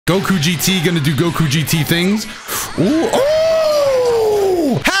Goku GT gonna do Goku GT things. Ooh,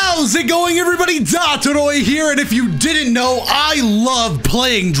 oh! How's it going, everybody? Dotodoya here, and if you didn't know, I love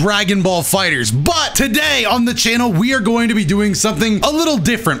playing Dragon Ball Fighterz. But today on the channel, we are going to be doing something a little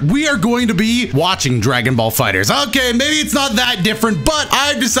different. We are going to be watching Dragon Ball Fighterz. Okay, maybe it's not that different, but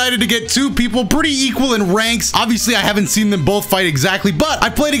I've decided to get two people pretty equal in ranks. Obviously, I haven't seen them both fight exactly, but I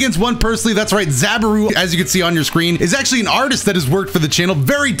played against one personally. That's right, Zabaru, as you can see on your screen, is actually an artist that has worked for the channel.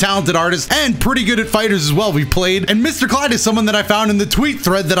 Very talented artist and pretty good at Fighterz as well. We've played. And Mr. Clyde is someone that I found in the tweet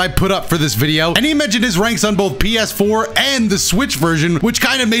thread that I put up for this video, and he mentioned his ranks on both PS4 and the Switch version, which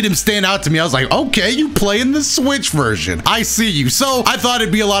kind of made him stand out to me. I was like, okay, you play in the Switch version. I see you. So I thought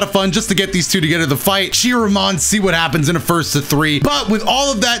it'd be a lot of fun just to get these two together to fight, cheer them on, see what happens in a 1-3. But with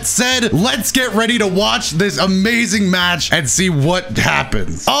all of that said, let's get ready to watch this amazing match and see what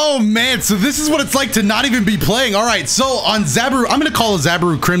happens. Oh man, so this is what it's like to not even be playing. All right, so on Zabaru, I'm gonna call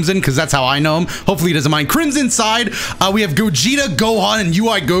Zabaru Crimson because that's how I know him. Hopefully he doesn't mind. Crimson side, we have Gogeta, Gohan, and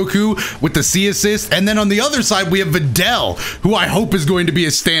UI Goku with the C assist, and then on the other side we have Videl, who I hope is going to be a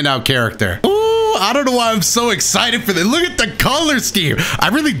standout character. Ooh, I don't know why I'm so excited for this. Look at the color scheme. I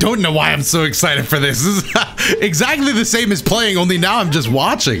really don't know why I'm so excited for this. This is exactly the same as playing, only now I'm just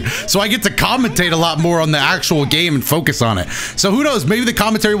watching, so I get to commentate a lot more on the actual game and focus on it. So who knows, maybe the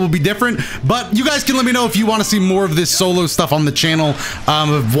commentary will be different, but you guys can let me know if you want to see more of this solo stuff on the channel,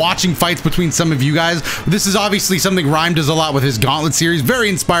 of watching fights between some of you guys. This is obviously something Rhyme does a lot with his Gauntlet series, very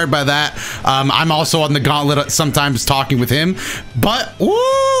inspired by that. I'm also on the Gauntlet sometimes talking with him, but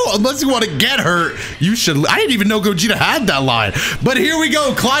ooh, unless you want to get hurt, you should. I didn't even know Gogeta had that line, but here we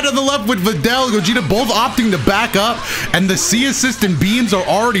go. Clyde on the left with Videl, Gogeta both opting to back up, and the C assist and beams are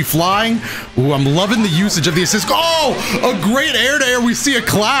already flying. Ooh, I'm loving the usage of the assist. Oh, a great air to air. We see a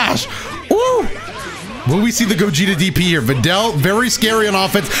clash. Ooh. Will we see the Gogeta DP here? Videl, very scary on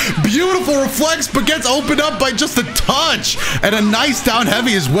offense. Beautiful reflex, but gets opened up by just a touch. And a nice down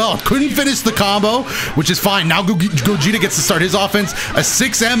heavy as well. Couldn't finish the combo, which is fine. Now Gogeta gets to start his offense. A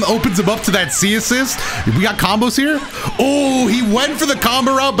 6M opens him up to that C assist. We got combos here. Oh, he went for the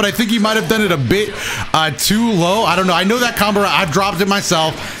combo route, but I think he might have done it a bit too low. I don't know. I know that combo route. I've dropped it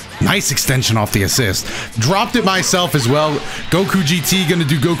myself. Nice extension off the assist. Dropped it myself as well. Goku GT gonna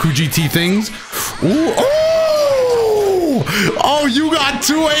do Goku GT things. Ooh, oh! Oh, you got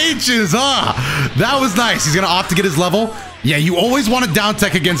 2 H's, huh? That was nice. He's gonna opt to get his level. Yeah, you always want to down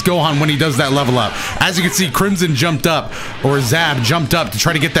tech against Gohan when he does that level up. As you can see, Crimson jumped up, or Zab jumped up to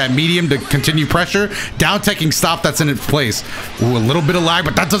try to get that medium to continue pressure. Down teching stop, that's in its place. Ooh, a little bit of lag,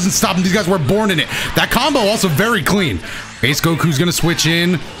 but that doesn't stop him. These guys were born in it. That combo also very clean. Base Goku's gonna switch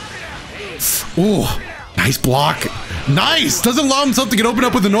in. Ooh, nice block. Nice, doesn't allow himself to get opened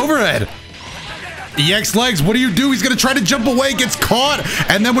up with an overhead. EX legs, what do you do? He's gonna try to jump away, gets caught,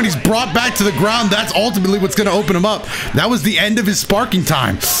 and then when he's brought back to the ground, that's ultimately what's gonna open him up. That was the end of his sparking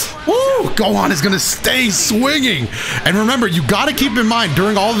time. Woo! Gohan is gonna stay swinging. And remember, you gotta keep in mind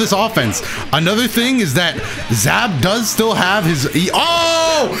during all of this offense, another thing is that Zab does still have his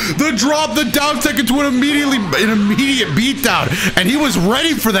oh! The drop, the down tech into an immediate beatdown. And he was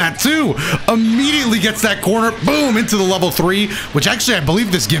ready for that too. Immediately gets that corner, boom, into the level 3, which actually I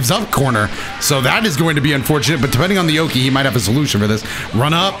believe this gives up corner. So that is going to be unfortunate, but depending on the Oki, he might have a solution for this.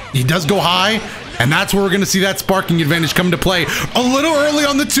 Run up, he does go high, and that's where we're going to see that sparking advantage come into play. A little early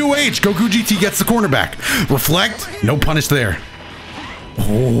on the 2H, Goku GT gets the cornerback. Reflect, no punish there.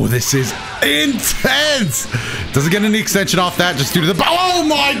 Oh, this is intense. Doesn't get any extension off that, just due to the... Oh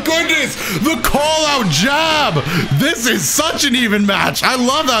my goodness, the call out jab. This is such an even match. I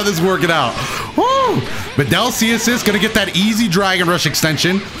love how this is working out. Woo! Videl C assist, going to get that easy Dragon Rush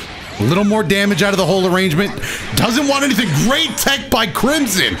extension. A little more damage out of the whole arrangement. Doesn't want anything. Great tech by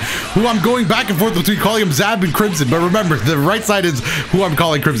Crimson, who I'm going back and forth between calling him Zab and Crimson. But remember, the right side is who I'm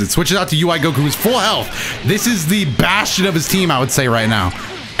calling Crimson. Switches out to UI Goku, who's full health. This is the bastion of his team, I would say, right now.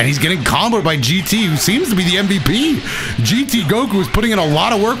 And he's getting comboed by GT, who seems to be the MVP. GT Goku is putting in a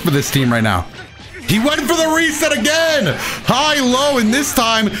lot of work for this team right now. He went for the reset again. High, low, and this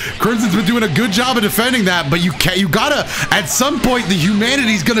time Crimson's been doing a good job of defending that, but you gotta, at some point, the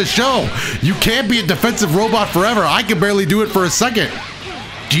humanity's gonna show. You can't be a defensive robot forever. I can barely do it for a second.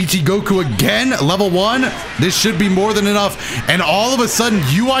 GT Goku again, level 1. This should be more than enough. And all of a sudden,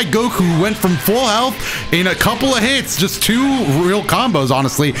 UI Goku went from full health in a couple of hits, just 2 real combos,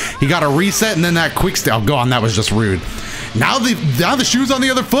 honestly. He got a reset and then that quick step. Oh, go on, that was just rude. Now the shoe's on the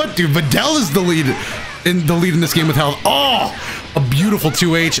other foot, dude. Videl is the lead in this game with health. Oh, a beautiful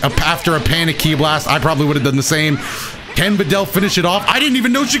 2H after a panic key blast. I probably would have done the same. Can Videl finish it off? I didn't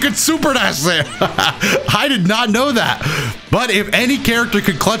even know she could super dash there. I did not know that. But if any character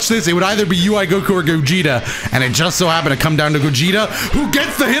could clutch this, it would either be UI Goku or Gogeta. And it just so happened to come down to Gogeta, who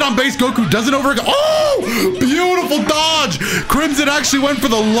gets the hit on base Goku, doesn't overgo. Oh, beautiful dodge. Crimson actually went for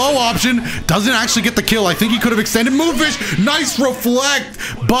the low option. Doesn't actually get the kill. I think he could have extended. Moonfish, nice reflect.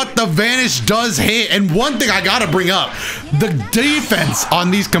 But the vanish does hit. And one thing I gotta bring up, the defense on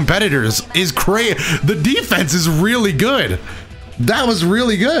these competitors is crazy. The defense is really good. That was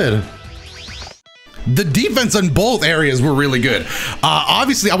really good. The defense on both areas were really good.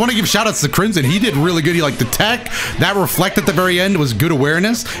 Obviously, I want to give shout outs to Crimson. He did really good. He liked the tech. That reflect at the very end was good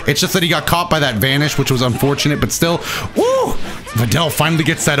awareness. It's just that he got caught by that vanish, which was unfortunate, but still, woo! Videl finally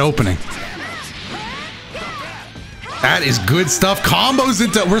gets that opening. That is good stuff. Combos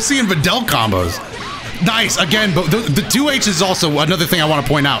into, we're seeing Videl combos. Nice, again, but the 2H is also another thing I want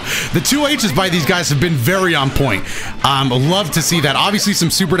to point out. The 2Hs by these guys have been very on point. Love to see that. Obviously,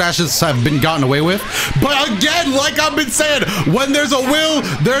 some super dashes have been gotten away with. But again, like I've been saying, when there's a will,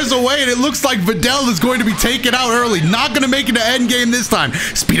 there's a way, and it looks like Videl is going to be taken out early. Not going to make it to end game this time.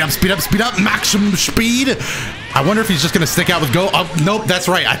 Speed up, speed up, speed up, maximum speed. I wonder if he's just going to stick out with Go. Oh, nope, that's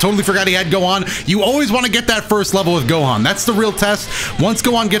right. I totally forgot he had Gohan. You always want to get that first level with Gohan. That's the real test. Once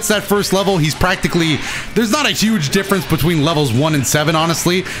Gohan gets that first level, he's practically... There's not a huge difference between levels 1 and 7,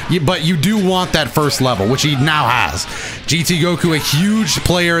 honestly. But you do want that first level, which he now has. GT Goku, a huge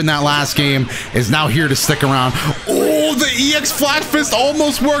player in that last game, is now here to stick around. Oh, the EX Flash Fist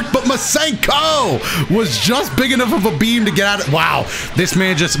almost worked, but Masenko was just big enough of a beam to get out of... Wow, this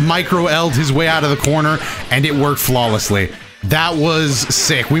man just micro-L'd his way out of the corner, and it worked flawlessly. That was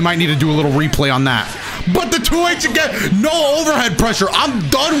sick. We might need to do a little replay on that. But the 2H again, no overhead pressure. I'm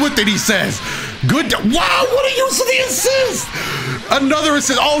done with it, he says. Good. Wow, what a use of the assist. Another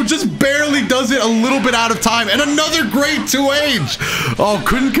assist. Oh, just barely does it a little bit out of time. And another great 2H. Oh,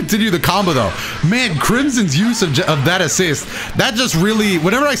 couldn't continue the combo though. Man, Crimson's use of that assist, that just really,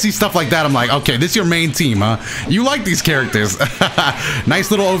 whenever I see stuff like that, I'm like, okay, this is your main team, huh? You like these characters. Nice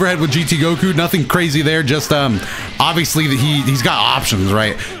little overhead with GT Goku. Nothing crazy there. Just obviously he's got options,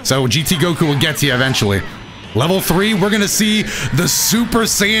 right? So GT Goku will get to you eventually. Level 3, we're gonna see the Super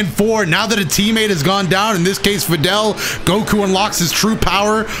Saiyan 4. Now that a teammate has gone down, in this case Videl, Goku unlocks his true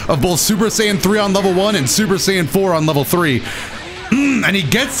power of both Super Saiyan 3 on level 1 and Super Saiyan 4 on level 3. And he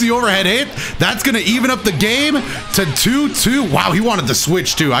gets the overhead hit. That's going to even up the game to 2-2. Wow, he wanted to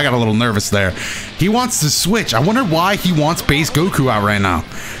switch too. I got a little nervous there. He wants to switch. I wonder why he wants Base Goku out right now.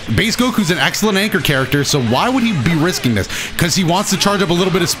 Base Goku's an excellent anchor character, so why would he be risking this? Because he wants to charge up a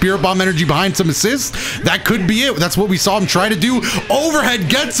little bit of Spirit Bomb energy behind some assists? That could be it. That's what we saw him try to do. Overhead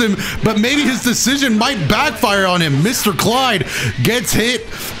gets him, but maybe his decision might backfire on him. Mr. Clyde gets hit.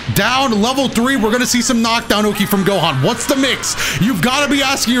 Down level 3, we're going to see some knockdown Oki from Gohan. What's the mix? You've got to be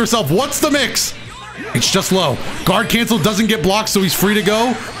asking yourself, what's the mix? It's just low. Guard cancel doesn't get blocked, so he's free to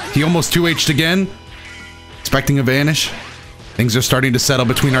go. He almost 2H'd again. Expecting a vanish. Things are starting to settle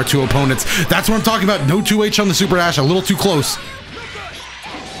between our two opponents. That's what I'm talking about. No 2H on the Super Dash. A little too close.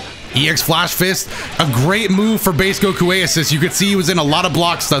 EX Flash Fist. A great move for Base Goku A assist. You could see he was in a lot of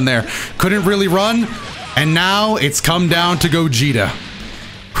blocks done there. Couldn't really run. And now it's come down to Gogeta.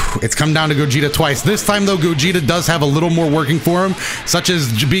 It's come down to Gogeta twice. This time, though, Gogeta does have a little more working for him, such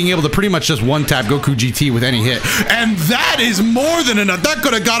as being able to pretty much just one-tap Goku GT with any hit. And that is more than enough. That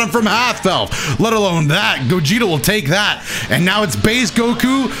could have got him from half health, let alone that. Gogeta will take that. And now it's Base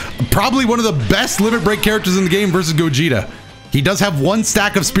Goku, probably one of the best limit break characters in the game versus Gogeta. He does have one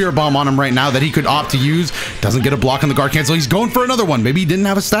stack of Spirit Bomb on him right now that he could opt to use. Doesn't get a block on the guard cancel. He's going for another one. Maybe he didn't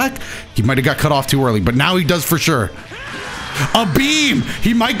have a stack. He might have got cut off too early, but now he does for sure. A beam!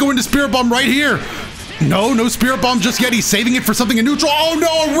 He might go into Spirit Bomb right here. No Spirit Bomb just yet. He's saving it for something in neutral. Oh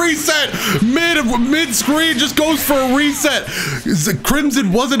no, a reset! Mid-screen just goes for a reset.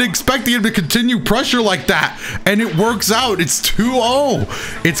 Crimson wasn't expecting him to continue pressure like that. And it works out. It's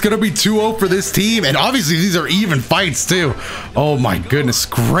 2-0. It's going to be 2-0 for this team. And obviously these are even fights too. Oh my goodness.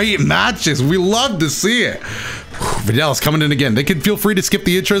 Great matches. We love to see it. Videl's coming in again. They can feel free to skip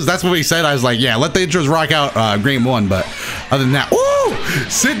the intros. That's what he said. I was like, yeah, let the intros rock out game 1. But other than that, ooh,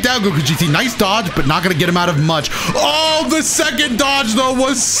 sit down, Goku GT. Nice dodge, but not going to get him out of much. Oh, the second dodge, though,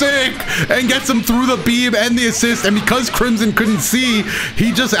 was sick and gets him through the beam and the assist. And because Crimson couldn't see,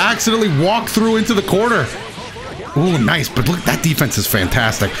 he just accidentally walked through into the corner. Ooh, nice. But look, that defense is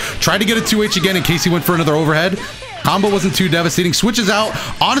fantastic. Tried to get a 2H again in case he went for another overhead. Combo wasn't too devastating. Switches out.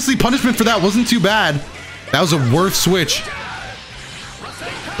 Honestly, punishment for that wasn't too bad. That was a worth switch.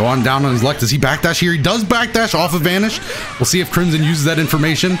 Go on down on his luck. Does he backdash here? He does backdash off of Vanish. We'll see if Crimson uses that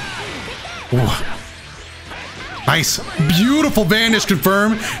information. Ooh. Nice. Beautiful vanish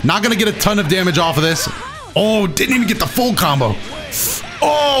confirm. Not going to get a ton of damage off of this. Oh, didn't even get the full combo.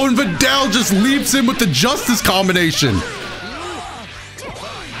 Oh, and Videl just leaps in with the justice combination.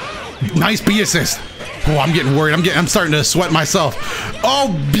 Nice B assist. Oh, I'm getting worried. I'm starting to sweat myself.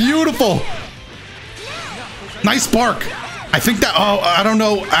 Oh, beautiful. Nice spark. I think that, oh, I don't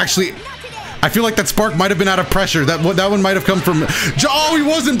know. Actually, I feel like that spark might have been out of pressure. That one might have come from, oh, he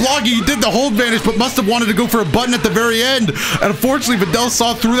wasn't blocking. He did the hold vanish, but must have wanted to go for a button at the very end. And unfortunately, Videl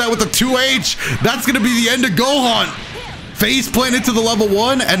saw through that with a 2H. That's going to be the end of Gohan. Face plant into the level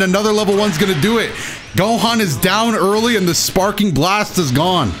 1, and another level 1's going to do it. Gohan is down early, and the sparking blast is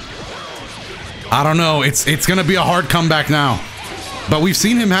gone. I don't know. It's going to be a hard comeback now. But we've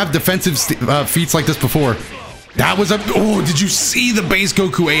seen him have defensive feats like this before. That was a... Oh, did you see the base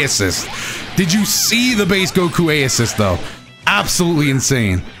Goku A assist? Did you see the base Goku A assist, though? Absolutely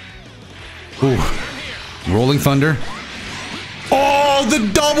insane. Ooh. Rolling Thunder. Oh, the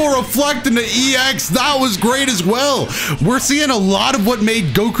double reflect into EX. That was great as well. We're seeing a lot of what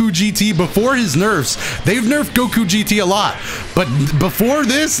made Goku GT before his nerfs. They've nerfed Goku GT a lot. But before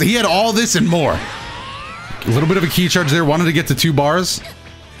this, he had all this and more. A little bit of a key charge there. Wanted to get to 2 bars.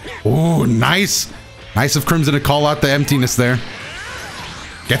 Oh, nice. Nice of Crimson to call out the emptiness there.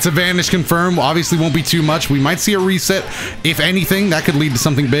 Gets a vanish confirm. Obviously won't be too much. We might see a reset. If anything, that could lead to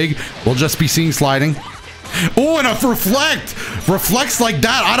something big. We'll just be seeing sliding. Oh, and a reflect. Reflects like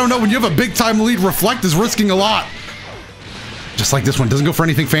that. I don't know. When you have a big time lead, reflect is risking a lot. Just like this one. Doesn't go for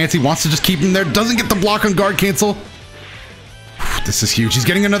anything fancy. Wants to just keep him there. Doesn't get the block on guard cancel. This is huge. He's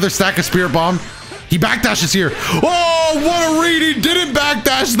getting another stack of Spirit Bomb. He backdashes here. Oh, what a read. He didn't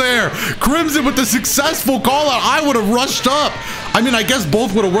backdash there. Crimson with the successful call out. I would have rushed up. I mean, I guess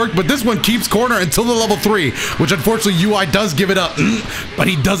both would have worked, but this one keeps corner until the level 3, which unfortunately UI does give it up. But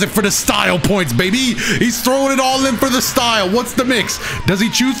he does it for the style points, baby. He's throwing it all in for the style. What's the mix? Does he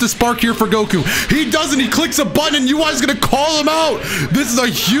choose to spark here for Goku? He doesn't. He clicks a button and UI's going to call him out. This is a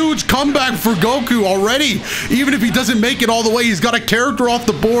huge comeback for Goku already. Even if he doesn't make it all the way, he's got a character off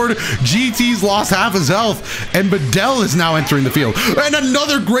the board. GT's lost half his health, and Videl is now entering the field. And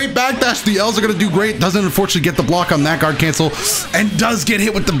another great backdash. The L's are going to do great. Doesn't unfortunately get the block on that guard cancel, and does get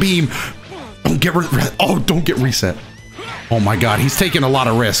hit with the beam. Don't get reset. Oh my god, he's taking a lot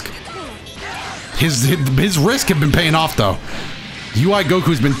of risk. His risk have been paying off though. UI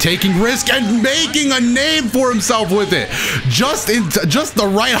Goku's been taking risk and making a name for himself with it. Just the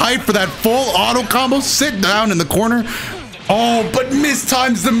right height for that full auto combo. Sit down in the corner. Oh, but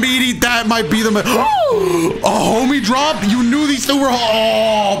mistimes the meaty. That might be the... Oh, a homie drop. You knew these two were...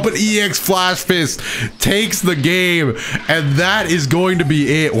 Oh, but EX Flash Fist takes the game. And that is going to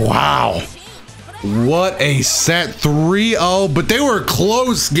be it. Wow. What a set. 3-0. But they were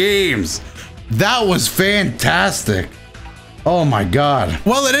close games. That was fantastic. Oh my god.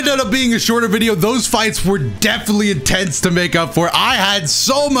 Well, it ended up being a shorter video. Those fights were definitely intense to make up for. I had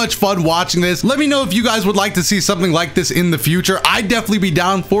so much fun watching this. Let me know if you guys would like to see something like this in the future. I'd definitely be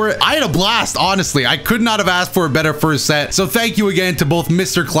down for it. I had a blast, honestly. I could not have asked for a better first set. So thank you again to both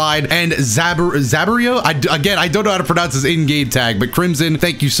Mr. Clyde and Zabario. Again, I don't know how to pronounce his in-game tag, but Crimson,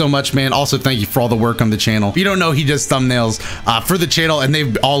 thank you so much, man. Also, thank you for all the work on the channel. If you don't know, he does thumbnails for the channel, and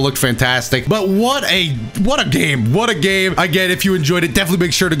they've all looked fantastic. But what a game. What a game. Again, if you enjoyed it, definitely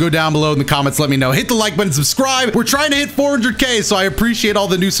make sure to go down below in the comments. Let me know. Hit the like button, subscribe. We're trying to hit 400K, so I appreciate all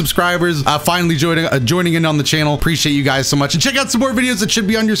the new subscribers finally joining in on the channel. Appreciate you guys so much. And check out some more videos that should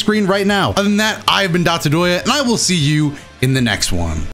be on your screen right now. Other than that, I've been Dotodoya, and I will see you in the next one.